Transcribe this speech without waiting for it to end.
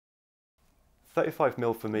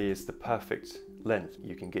35mm for me is the perfect length.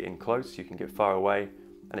 You can get in close, you can get far away,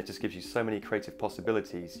 and it just gives you so many creative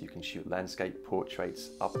possibilities. You can shoot landscape,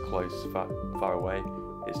 portraits, up close, far away.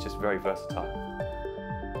 It's just very versatile.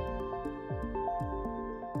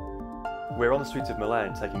 We're on the streets of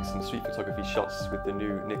Milan taking some street photography shots with the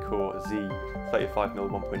new NIKKOR Z 35mm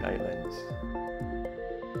 1.8 lens.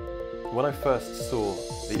 When I first saw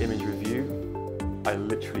the image review, I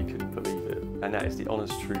literally couldn't believe it, and that is the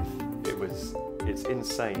honest truth. It's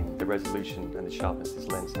insane, the resolution and the sharpness this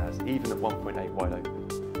lens has, even at 1.8 wide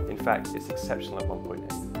open. In fact, it's exceptional at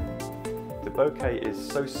 1.8. The bokeh is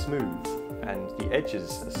so smooth and the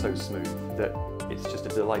edges are so smooth that it's just a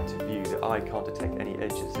delight to view. The eye can't detect any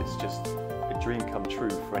edges. It's just a dream come true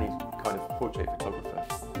for any kind of portrait photographer.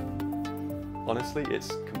 Honestly,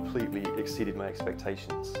 it's completely exceeded my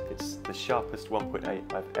expectations. It's the sharpest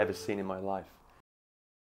 1.8 I've ever seen in my life.